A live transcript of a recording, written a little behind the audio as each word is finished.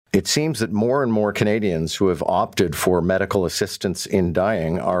It seems that more and more Canadians who have opted for medical assistance in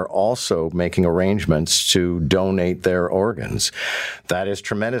dying are also making arrangements to donate their organs. That is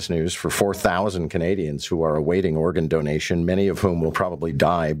tremendous news for 4,000 Canadians who are awaiting organ donation, many of whom will probably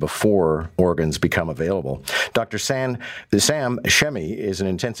die before organs become available. Dr. Sam Shemie is an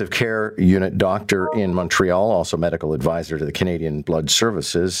intensive care unit doctor in Montreal, also medical advisor to the Canadian Blood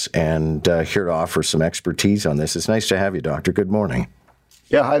Services, and here to offer some expertise on this. It's nice to have you, Doctor. Good morning.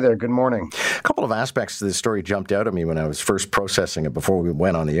 Yeah, hi there. Good morning. A couple of aspects to this story jumped out at me when I was first processing it before we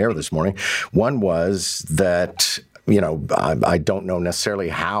went on the air this morning. One was that, I don't know necessarily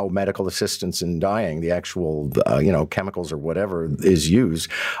how medical assistance in dying, the actual, chemicals or whatever is used,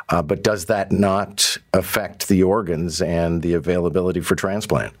 but does that not affect the organs and the availability for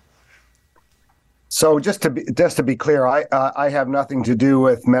transplant? So just to be clear, I have nothing to do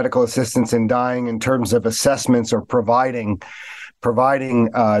with medical assistance in dying in terms of assessments or providing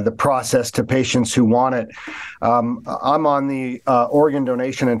the process to patients who want it. I'm on the organ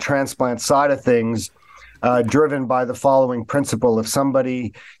donation and transplant side of things, driven by the following principle. If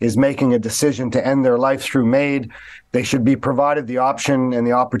somebody is making a decision to end their life through MAID, they should be provided the option and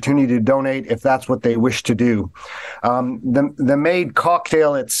the opportunity to donate if that's what they wish to do. The MAID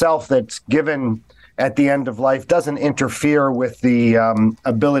cocktail itself that's given at the end of life doesn't interfere with the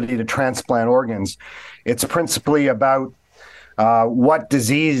ability to transplant organs. It's principally about what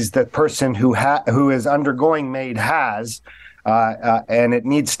disease the person who is undergoing MAID has, and it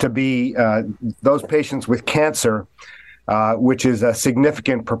needs to be those patients with cancer, which is a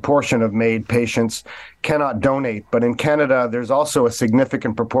significant proportion of MAID patients, cannot donate. But in Canada, there's also a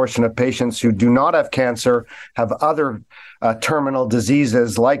significant proportion of patients who do not have cancer, have other terminal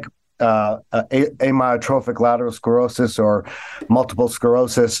diseases like amyotrophic lateral sclerosis or multiple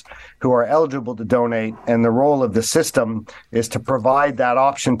sclerosis, who are eligible to donate, and the role of the system is to provide that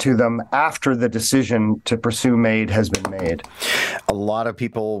option to them after the decision to pursue MAID has been made. A lot of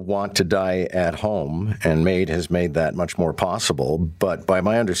people want to die at home, and MAID has made that much more possible, but by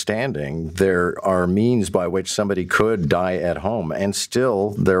my understanding, there are means by which somebody could die at home and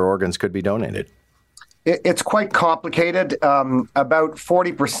still their organs could be donated. It's quite complicated. About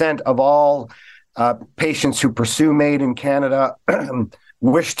 40% of all patients who pursue MAID in Canada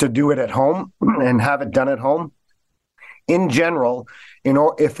wish to do it at home and have it done at home. In general,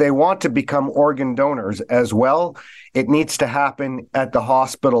 if they want to become organ donors as well, it needs to happen at the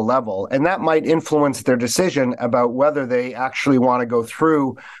hospital level. And that might influence their decision about whether they actually want to go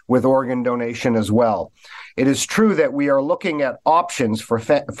through with organ donation as well. It is true that we are looking at options for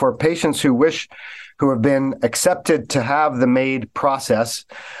patients who have been accepted to have the MAID process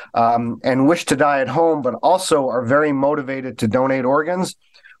and wish to die at home, but also are very motivated to donate organs.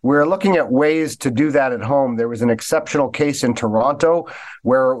 We're looking at ways to do that at home. There was an exceptional case in Toronto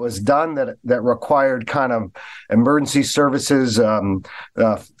where it was done that required kind of emergency services,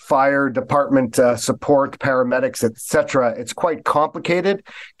 fire department support, paramedics, etc. It's quite complicated.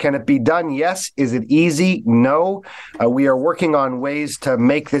 Can it be done? Yes. Is it easy? No. We are working on ways to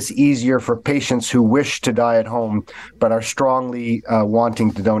make this easier for patients who wish to die at home, but are strongly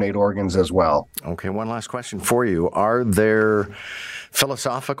wanting to donate organs as well. Okay, one last question for you. Are there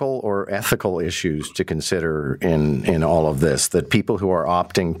philosophical or ethical issues to consider in all of this, that people who are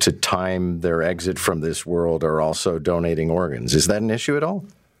opting to time their exit from this world are also donating organs? Is that an issue at all?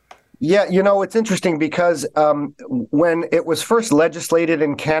 Yeah, it's interesting because when it was first legislated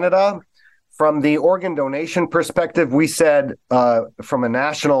in Canada, from the organ donation perspective, we said, from a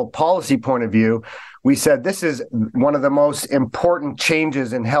national policy point of view, we said this is one of the most important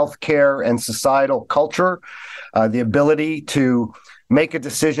changes in healthcare and societal culture, the ability to make a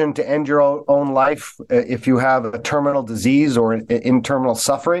decision to end your own life if you have a terminal disease or in terminal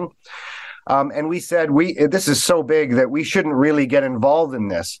suffering. And we said, this is so big that we shouldn't really get involved in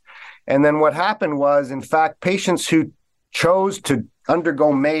this. And then what happened was, in fact, patients who chose to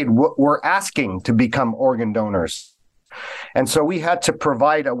undergo MAID were asking to become organ donors. And so we had to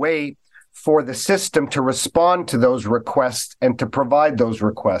provide a way for the system to respond to those requests and to provide those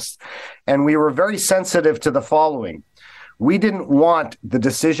requests. And we were very sensitive to the following. We didn't want the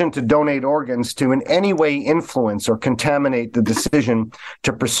decision to donate organs to in any way influence or contaminate the decision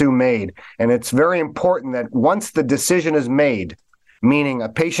to pursue MAID. And it's very important that once the decision is made, meaning a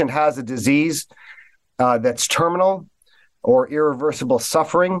patient has a disease that's terminal or irreversible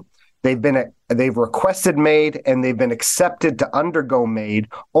suffering, they've requested MAID and they've been accepted to undergo MAID.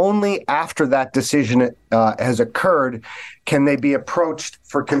 Only after that decision has occurred can they be approached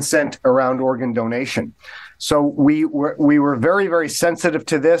for consent around organ donation. So we were very, very sensitive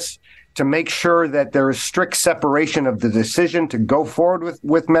to this. to make sure that there is strict separation of the decision to go forward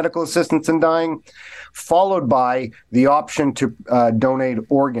with medical assistance in dying, followed by the option to donate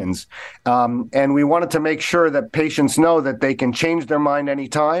organs. And we wanted to make sure that patients know that they can change their mind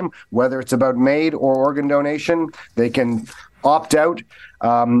anytime, whether it's about MAID or organ donation. They can opt out.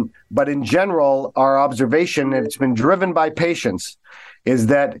 But in general, our observation, and it's been driven by patients, is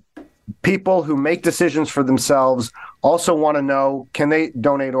that people who make decisions for themselves also want to know, can they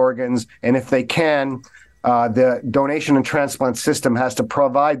donate organs? And if they can, the donation and transplant system has to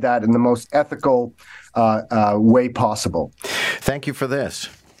provide that in the most ethical way possible. Thank you for this.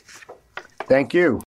 Thank you.